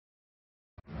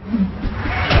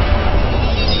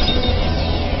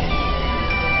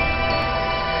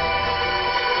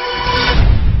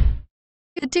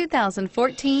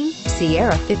2014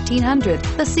 Sierra 1500.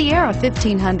 The Sierra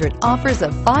 1500 offers a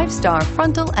 5-star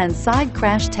frontal and side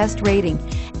crash test rating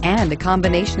and a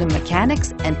combination of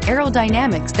mechanics and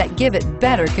aerodynamics that give it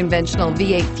better conventional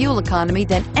V8 fuel economy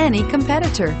than any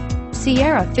competitor.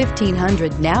 Sierra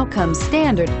 1500 now comes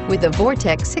standard with a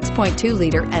Vortex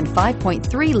 6.2-liter and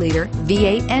 5.3-liter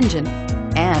V8 engine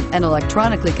and an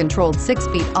electronically controlled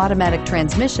 6-speed automatic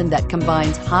transmission that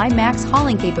combines high max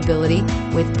hauling capability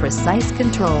with precise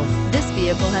control. This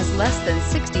vehicle has less than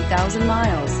 60,000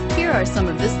 miles. Here are some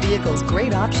of this vehicle's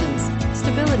great options: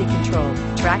 stability control,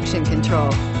 traction control,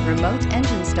 remote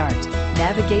engine start,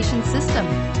 navigation system,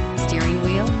 steering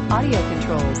wheel audio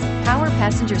controls, power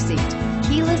passenger seat,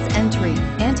 keyless entry,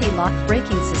 anti-lock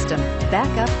braking system,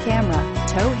 backup camera,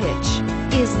 tow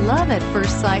hitch. Is love at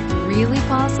first sight really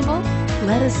possible?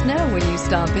 Let us know when you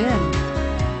stop in.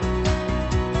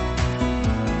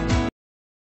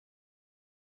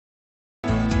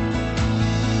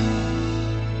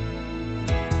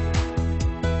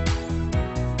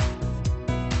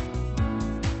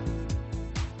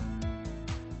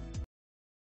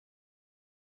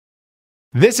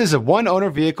 This is a one-owner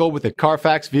vehicle with a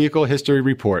Carfax Vehicle History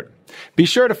Report. Be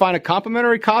sure to find a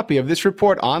complimentary copy of this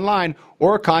report online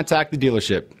or contact the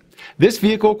dealership. This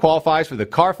vehicle qualifies for the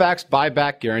Carfax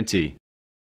Buyback Guarantee.